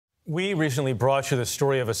We recently brought you the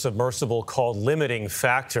story of a submersible called Limiting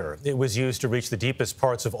Factor. It was used to reach the deepest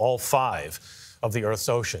parts of all 5 of the Earth's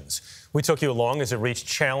oceans. We took you along as it reached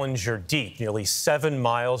Challenger Deep, nearly 7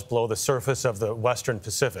 miles below the surface of the Western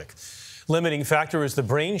Pacific. Limiting Factor is the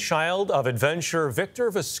brainchild of adventurer Victor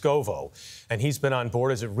Vescovo, and he's been on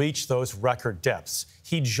board as it reached those record depths.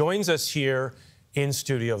 He joins us here in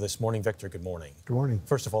studio this morning. Victor, good morning. Good morning.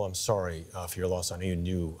 First of all, I'm sorry for your loss. I know you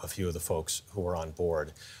knew a few of the folks who were on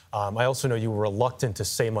board. I also know you were reluctant to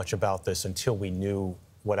say much about this until we knew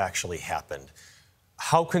what actually happened.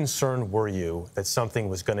 How concerned were you that something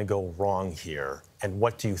was going to go wrong here, and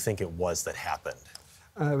what do you think it was that happened?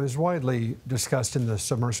 It was widely discussed in the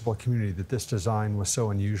submersible community that this design was so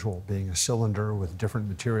unusual, being a cylinder with different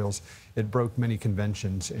materials. It broke many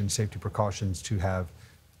conventions and safety precautions to have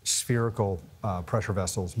spherical pressure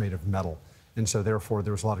vessels made of metal. And so therefore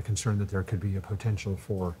there was a lot of concern that there could be a potential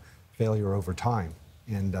for failure over time.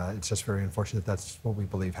 And it's just very unfortunate that's what we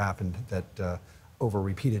believe happened, that over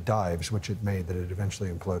repeated dives, which it made, that it eventually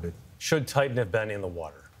imploded. Should Titan have been in the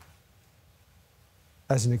water?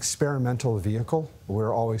 As an experimental vehicle,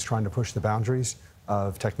 we're always trying to push the boundaries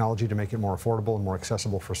of technology to make it more affordable and more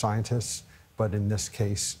accessible for scientists. But in this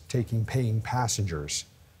case, paying passengers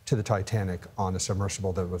to the Titanic on a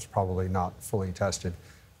submersible that was probably not fully tested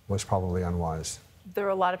was probably unwise. There are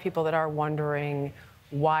a lot of people that are wondering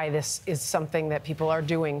why this is something that people are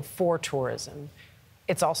doing for tourism.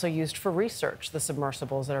 It's also used for research, the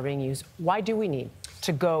submersibles that are being used. Why do we need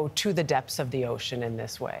to go to the depths of the ocean in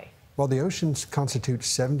this way? Well, the oceans constitute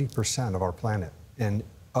 70% of our planet, and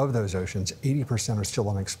of those oceans, 80% are still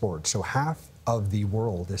unexplored. So half of the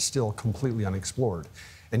world is still completely unexplored.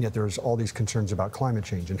 And yet there's all these concerns about climate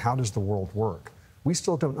change and how does the world work. We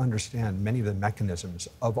still don't understand many of the mechanisms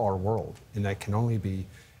of our world, and that can only be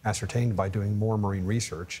ascertained by doing more marine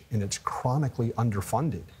research, and it's chronically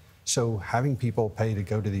underfunded. So having people pay to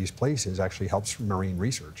go to these places actually helps marine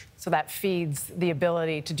research. So that feeds the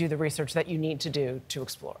ability to do the research that you need to do to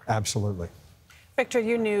explore. Absolutely. Victor,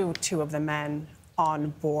 you knew 2 of the men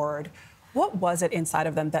on board. What was it inside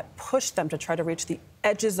of them that pushed them to try to reach the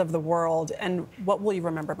edges of the world, and what will you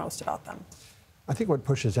remember most about them? I think what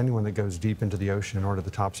pushes anyone that goes deep into the ocean or to the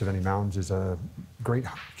tops of any mountains is a great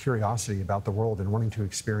curiosity about the world and wanting to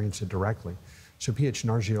experience it directly. So P.H.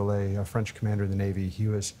 Nargiolet, a French commander in the Navy, he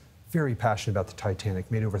was very passionate about the Titanic,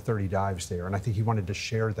 made over 30 dives there, and I think he wanted to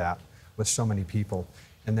share that with so many people.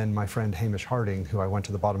 And then my friend Hamish Harding, who I went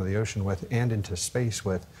to the bottom of the ocean with and into space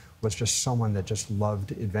with, was just someone that just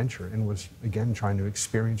loved adventure and was, again, trying to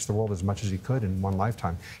experience the world as much as he could in one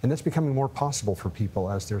lifetime. And that's becoming more possible for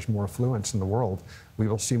people as there's more affluence in the world. We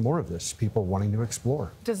will see more of this, people wanting to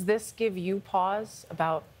explore. Does this give you pause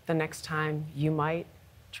about the next time you might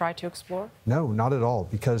try to explore? No, not at all,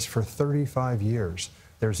 because for 35 years,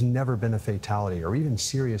 there's never been a fatality or even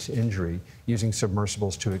serious injury using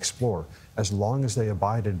submersibles to explore, as long as they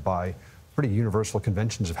abided by pretty universal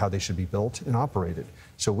conventions of how they should be built and operated.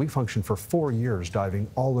 So we functioned for 4 years diving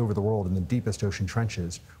all over the world in the deepest ocean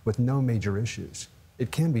trenches with no major issues. It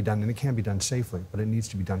can be done, and it can be done safely, but it needs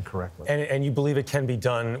to be done correctly. And you believe it can be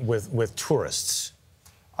done with tourists?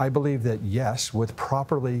 I believe that yes, with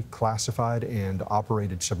properly classified and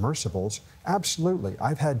operated submersibles, absolutely.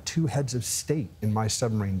 I've had 2 heads of state in my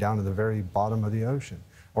submarine down to the very bottom of the ocean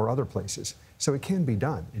or other places. So it can be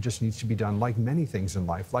done. It just needs to be done like many things in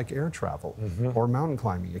life, like air travel or mountain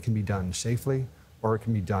climbing. It can be done safely, or it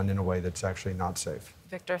can be done in a way that's actually not safe.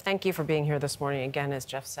 Victor, thank you for being here this morning. Again, as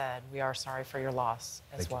Jeff said, we are sorry for your loss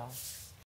as well.